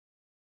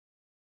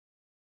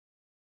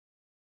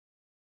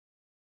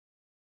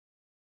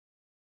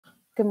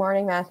Good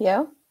morning,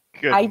 Matthew.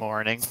 Good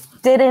morning.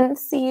 Didn't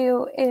see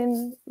you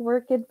in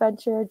Work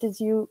Adventure. Did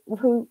you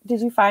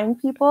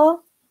find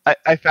people?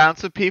 I found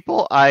some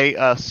people.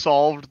 I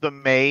solved the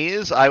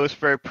maze. I was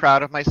very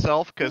proud of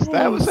myself because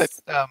that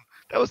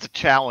was a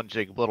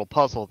challenging little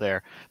puzzle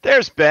there.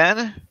 There's Ben.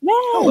 Yay!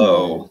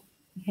 Hello.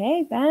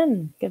 Hey,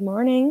 Ben. Good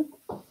morning.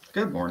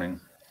 Good morning.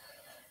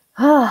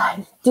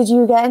 Did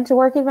you get into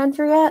Work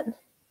Adventure yet?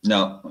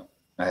 No,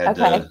 I had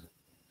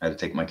to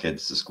take my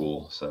kids to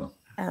school, so.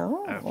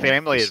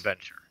 Family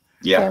adventure.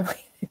 Yeah.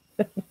 Family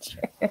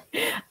adventure.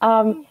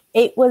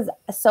 It was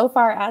so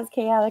far as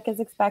chaotic as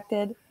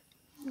expected,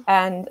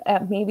 and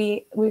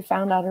maybe we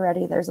found out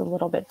already there's a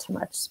little bit too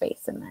much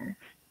space in there.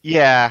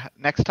 Yeah,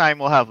 next time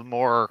we'll have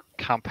more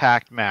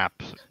compact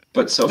maps.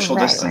 But social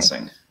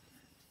distancing.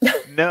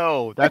 Right.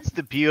 No, that's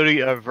the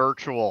beauty of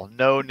virtual.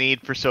 No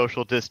need for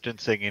social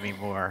distancing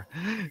anymore.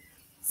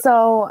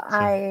 So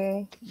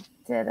I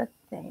did a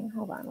thing.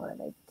 Hold on, what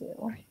did I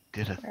do?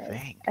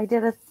 I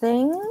did a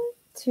thing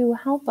to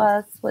help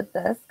us with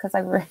this because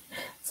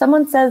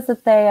someone says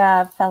that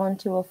they fell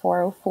into a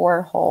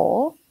 404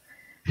 hole,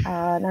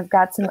 and I've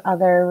got some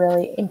other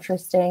really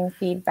interesting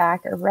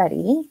feedback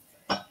already.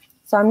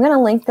 So I'm going to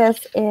link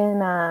this in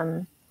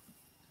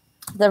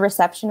the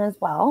reception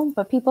as well,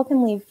 but people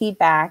can leave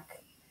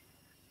feedback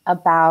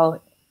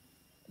about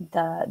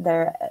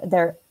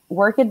their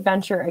Work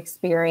Adventure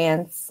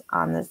experience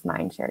on this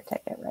Mindshare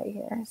ticket right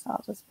here. So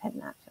I'll just pin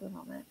that for the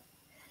moment.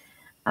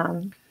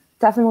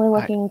 Definitely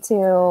looking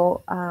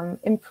to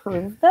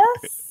improve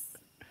this.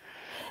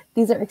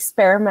 These are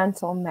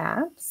experimental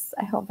maps.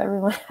 I hope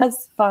everyone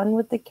has fun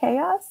with the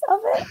chaos of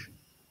it.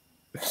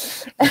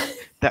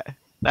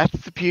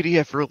 That's the beauty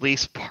of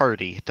release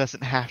party. It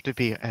doesn't have to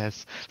be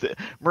as...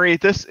 Marie,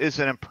 this is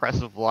an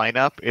impressive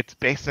lineup. It's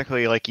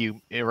basically like you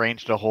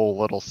arranged a whole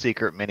little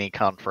secret mini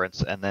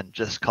conference and then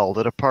just called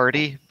it a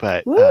party.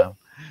 But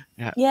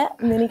yeah,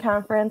 mini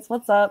conference.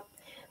 What's up?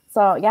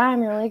 So yeah,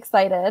 I'm really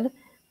excited.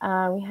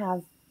 We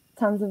have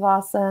tons of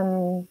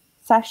awesome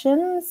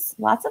sessions,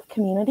 lots of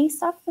community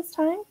stuff this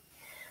time.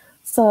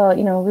 So,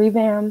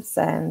 revamps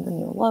and the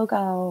new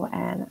logo,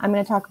 and I'm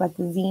going to talk about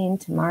the zine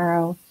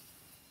tomorrow.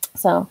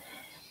 So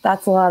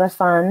that's a lot of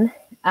fun.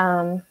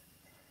 And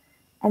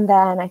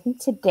then I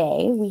think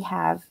today we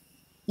have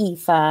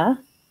Aoife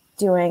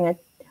doing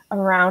a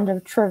round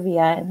of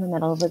trivia in the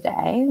middle of the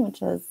day,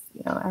 which is,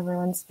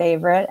 everyone's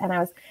favorite. And I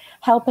was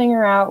helping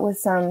her out with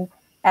some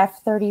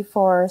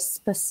F34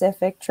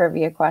 specific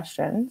trivia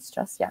questions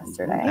just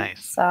yesterday.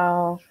 Nice.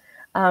 So,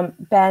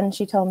 Ben,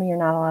 she told me you're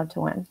not allowed to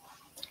win.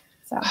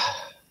 So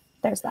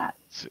there's that.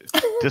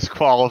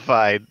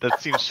 Disqualified. That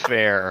seems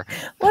fair.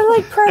 We're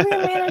like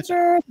program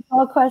manager,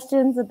 all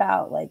questions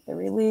about like the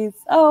release.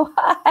 Oh,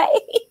 hi.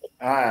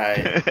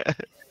 Hi.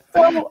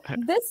 So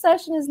this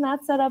session is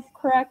not set up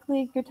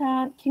correctly,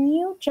 Gurtan. Can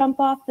you jump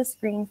off the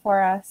screen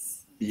for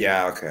us?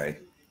 Yeah, okay.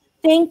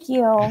 Thank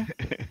you.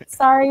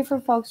 Sorry for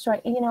folks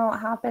trying.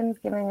 Hoppen's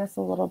giving us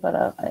a little bit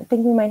of. I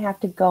think we might have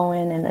to go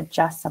in and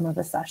adjust some of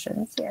the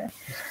sessions here.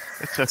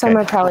 It's okay. So I'm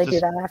gonna probably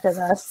do that after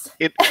this.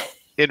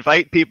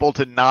 Invite people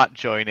to not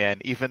join in,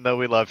 even though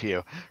we love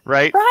you,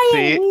 right? Brian,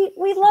 See?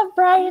 we love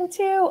Brian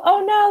too.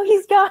 Oh no,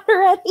 he's gone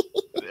already.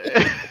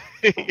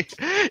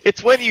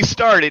 It's when you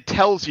start, it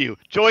tells you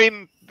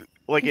join.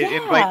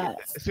 Yeah.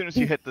 As soon as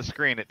you hit the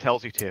screen, it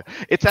tells you to.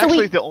 It's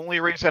actually the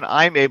only reason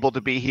I'm able to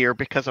be here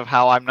because of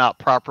how I'm not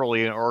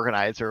properly an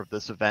organizer of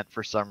this event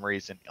for some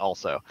reason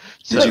also.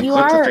 So, did you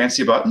click the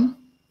fancy button?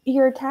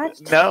 You're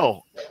attached?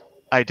 No,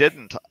 I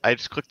didn't. I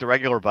just clicked the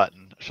regular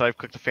button. Should I have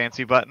clicked the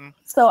fancy button?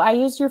 So I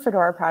used your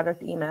Fedora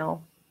project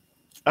email.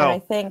 Oh, and I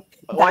think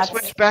I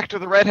switched back to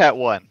the Red Hat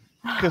one.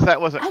 Because that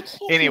wasn't. I can't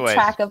Anyways, keep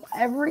track of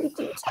every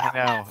detail. I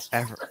know.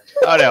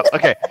 Oh no.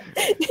 Okay.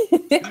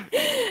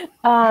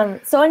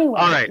 So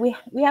anyway, all right. we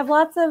have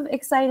lots of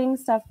exciting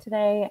stuff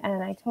today,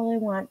 and I totally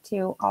want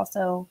to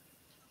also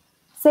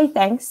say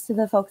thanks to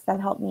the folks that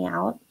helped me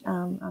out.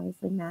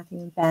 Obviously, Matthew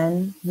and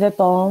Ben,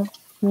 Vipul,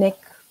 Nick,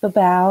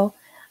 Babao,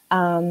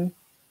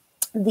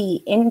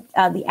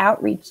 the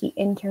outreach, the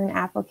intern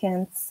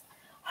applicants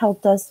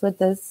helped us with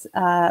this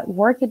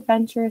Work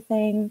Adventure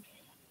thing.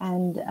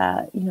 And,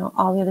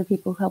 all the other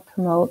people who help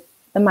promote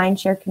the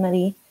Mindshare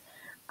committee.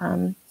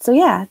 So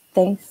yeah,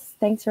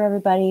 thanks for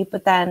everybody.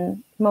 But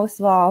then most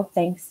of all,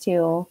 thanks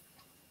to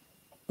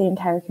the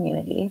entire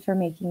community for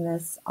making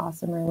this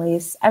awesome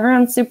release.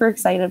 Everyone's super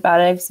excited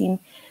about it. I've seen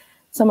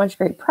so much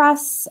great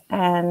press,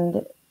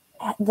 and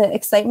the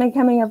excitement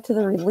coming up to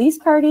the release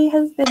party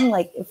has been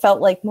it felt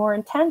like more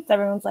intense.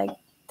 Everyone's like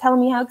telling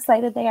me how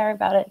excited they are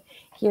about it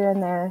here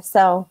and there.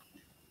 So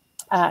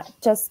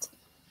just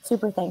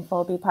super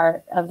thankful to be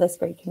part of this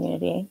great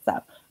community.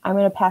 So I'm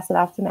going to pass it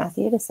off to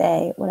Matthew to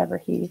say whatever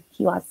he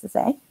wants to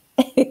say.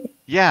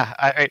 Yeah,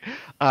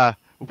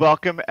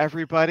 welcome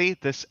everybody.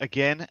 This,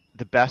 again,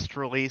 the best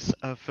release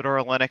of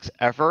Fedora Linux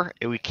ever.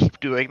 We keep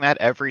doing that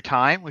every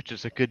time, which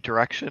is a good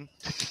direction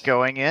to keep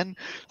going in.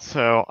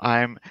 So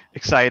I'm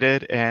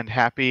excited and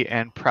happy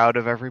and proud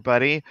of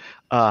everybody.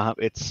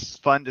 It's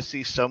fun to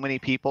see so many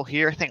people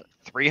here. I think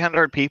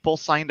 300 people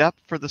signed up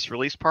for this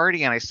release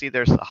party, and I see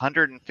there's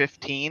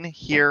 115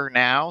 here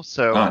now.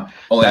 So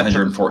only that's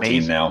 114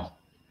 amazing. now.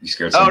 You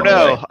scared someone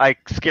away. away. I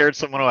scared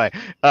someone away.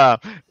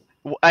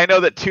 I know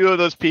that 2 of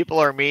those people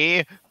are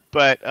me,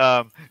 but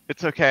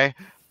it's okay.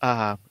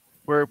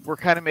 We're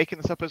kind of making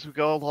this up as we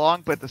go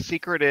along, but the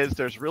secret is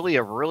there's really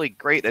a really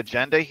great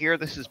agenda here.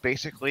 This is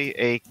basically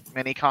a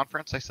mini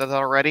conference. I said that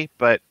already,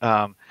 but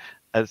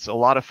it's a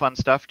lot of fun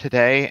stuff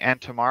today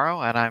and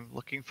tomorrow, and I'm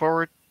looking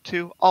forward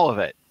to all of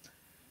it.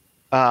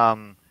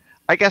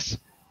 I guess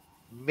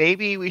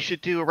maybe we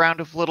should do a round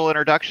of little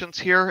introductions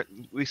here.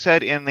 We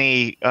said in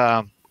the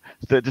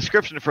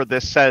description for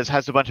this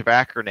has a bunch of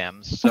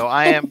acronyms. So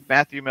I am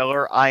Matthew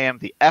Miller. I am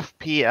the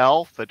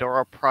FPL,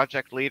 Fedora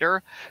Project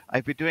Leader.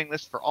 I've been doing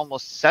this for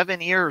almost 7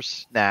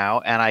 years now,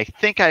 and I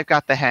think I've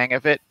got the hang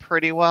of it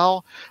pretty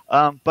well.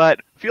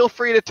 But feel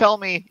free to tell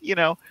me,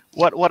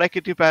 what I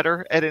could do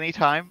better at any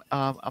time.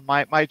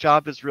 My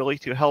job is really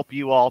to help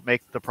you all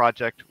make the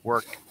project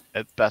work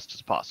as best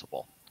as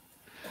possible.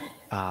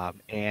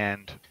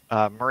 And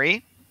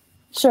Marie?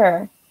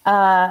 Sure.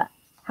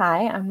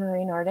 Hi, I'm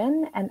Marie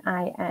Nordin, and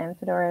I am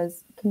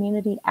Fedora's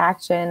Community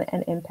Action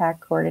and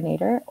Impact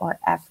Coordinator, or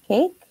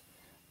FCAIC.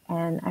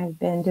 And I've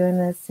been doing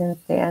this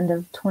since the end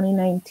of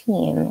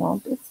 2019.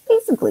 Well, it's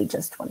basically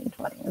just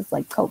 2020. It's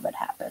like COVID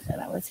happened and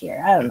I was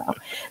here. I don't know.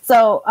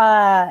 So,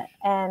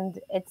 and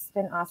it's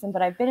been awesome.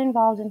 But I've been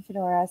involved in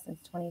Fedora since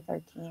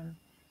 2013.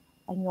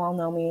 And you all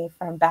know me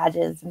from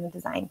badges and the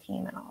design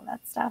team and all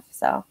that stuff.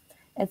 So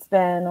it's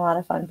been a lot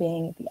of fun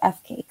being at the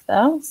FCAIC,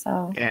 though.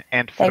 So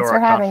and thanks for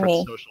having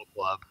me. Social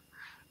Club.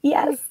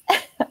 Yes.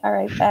 All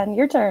right, Ben,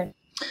 your turn.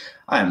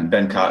 I'm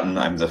Ben Cotton.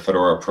 I'm the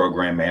Fedora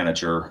Program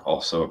Manager,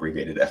 also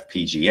abbreviated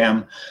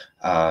FPGM.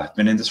 I've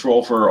been in this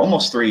role for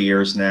almost 3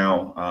 years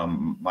now.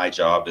 My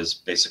job is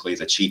basically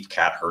the chief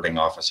cat herding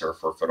officer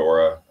for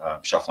Fedora,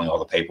 shuffling all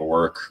the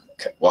paperwork,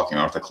 walking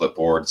off the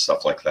clipboard,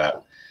 stuff like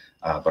that.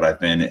 But I've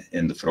been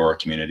in the Fedora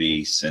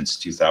community since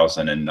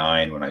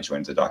 2009 when I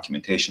joined the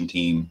documentation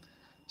team.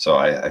 So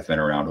I've been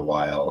around a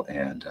while,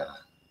 and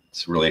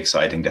it's really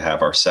exciting to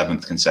have our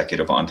 7th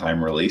consecutive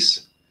on-time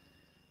release.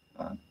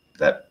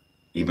 That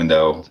even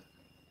though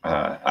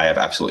I have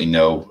absolutely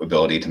no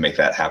ability to make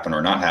that happen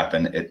or not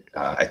happen,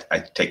 I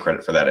take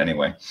credit for that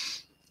anyway.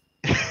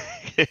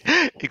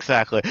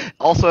 Exactly.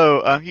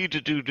 Also, you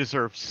do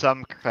deserve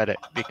some credit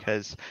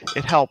because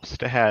it helps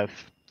to have,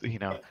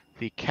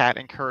 the cat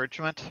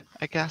encouragement,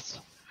 I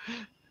guess.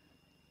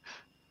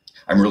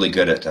 I'm really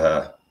good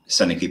at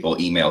sending people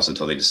emails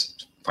until they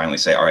just finally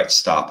say, all right,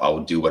 stop. I'll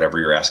do whatever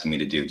you're asking me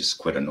to do. Just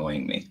quit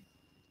annoying me.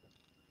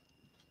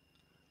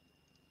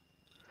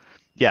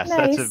 Yes,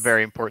 Nice. That's a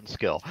very important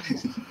skill.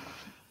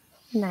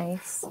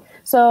 Nice.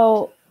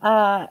 So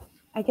I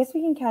guess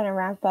we can kind of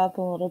wrap up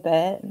a little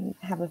bit and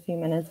have a few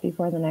minutes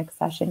before the next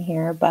session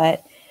here.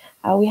 But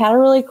we had a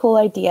really cool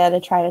idea to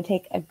try to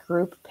take a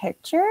group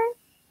picture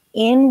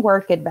in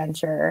Work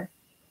Adventure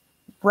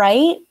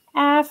right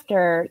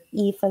after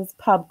Aoife's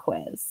pub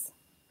quiz.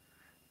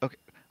 Okay.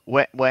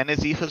 When is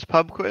Aoife's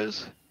pub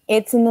quiz?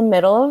 It's in the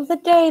middle of the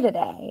day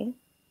today.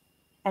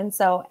 And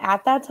so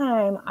at that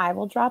time, I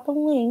will drop a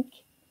link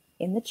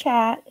in the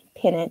chat,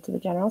 pin it to the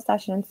general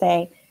session and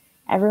say,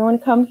 everyone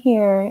come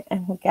here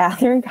and we'll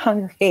gather and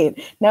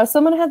congregate. Now,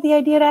 someone had the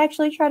idea to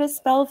actually try to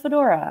spell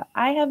Fedora.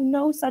 I have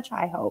no such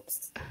high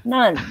hopes.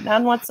 None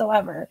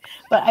whatsoever.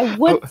 But I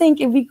would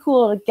think it'd be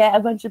cool to get a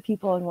bunch of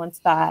people in one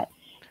spot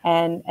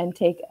and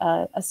take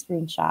a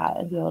screenshot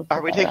and be able to.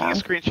 Are we taking a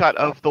screenshot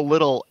of the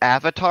little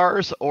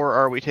avatars, or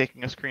are we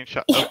taking a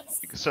screenshot?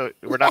 Yes. So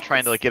we're not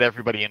trying to get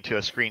everybody into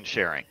a screen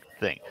sharing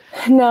thing.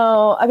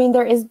 No, I mean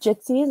there is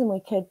Jitsies, and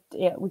we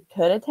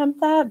could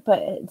attempt that, but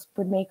it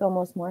would make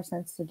almost more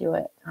sense to do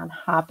it on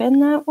Hopin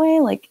that way,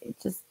 like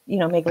just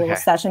make a little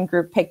session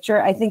group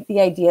picture. I think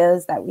the idea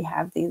is that we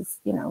have these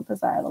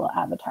bizarre little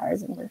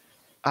avatars, and we're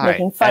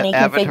making funny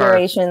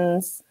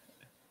configurations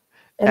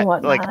and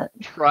whatnot. Like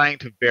trying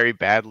to very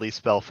badly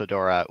spell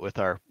Fedora with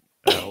our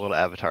little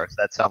avatars.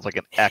 That sounds like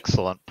an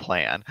excellent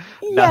plan.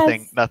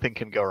 Yes. Nothing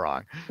can go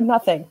wrong.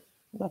 Nothing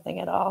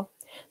at all.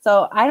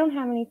 So I don't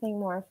have anything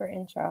more for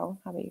intro.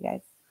 How about you guys?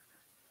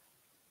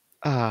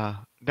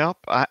 Nope.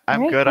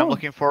 I'm good. Cool. I'm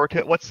looking forward to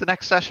it. What's the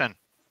next session?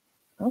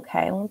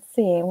 Okay, let's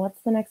see.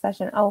 What's the next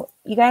session? Oh,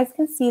 you guys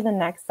can see the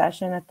next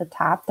session at the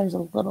top. There's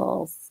a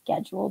little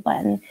schedule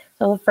button.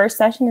 So the first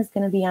session is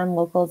going to be on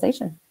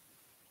localization.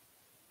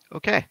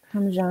 Okay.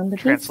 From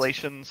Jean-Baptiste.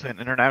 Translations and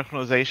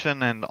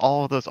internationalization and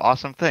all of those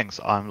awesome things.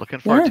 I'm looking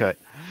forward to it.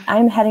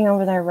 I'm heading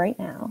over there right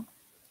now.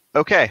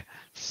 Okay.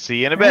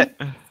 See you in a bit.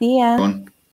 See ya.